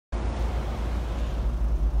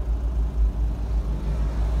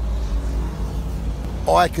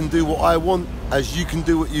I can do what I want as you can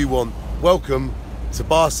do what you want. Welcome to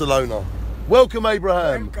Barcelona. Welcome,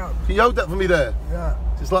 Abraham. Welcome. Can you hold that for me there? Yeah.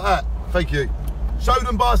 Just like that. Thank you. Show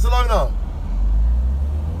them Barcelona.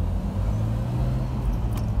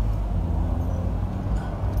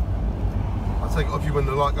 I'll take it off you when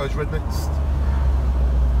the light goes red next.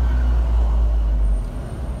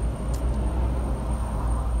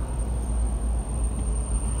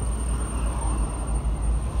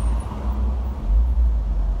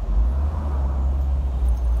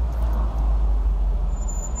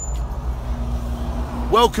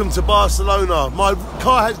 Welcome to Barcelona. My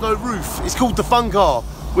car has no roof. It's called the Fun Car.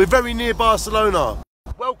 We're very near Barcelona.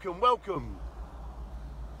 Welcome, welcome.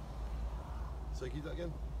 So keep that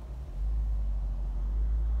again.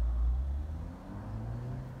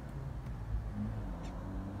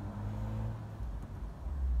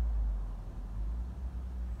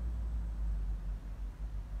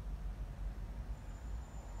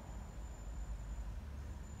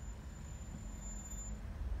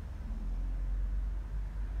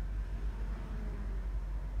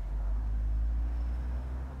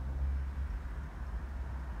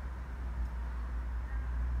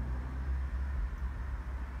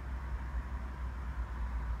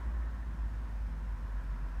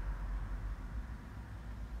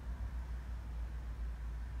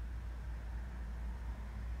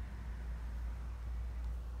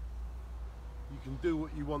 You can do what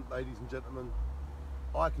you want, ladies and gentlemen.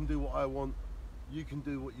 I can do what I want. You can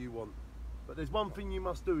do what you want. But there's one thing you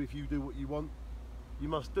must do if you do what you want. You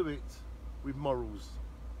must do it with morals.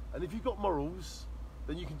 And if you've got morals,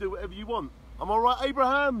 then you can do whatever you want. Am I right,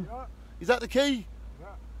 Abraham? Yeah. Is that the key?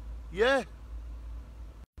 Yeah.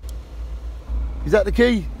 Yeah? Is that the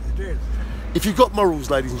key? It is. If you've got morals,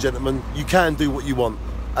 ladies and gentlemen, you can do what you want,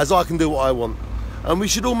 as I can do what I want. And we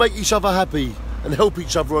should all make each other happy and help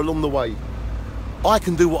each other along the way. I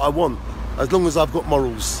can do what I want, as long as I've got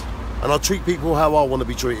morals. And I treat people how I want to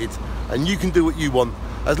be treated. And you can do what you want,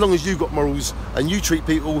 as long as you've got morals and you treat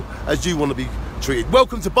people as you want to be treated.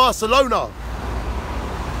 Welcome to Barcelona!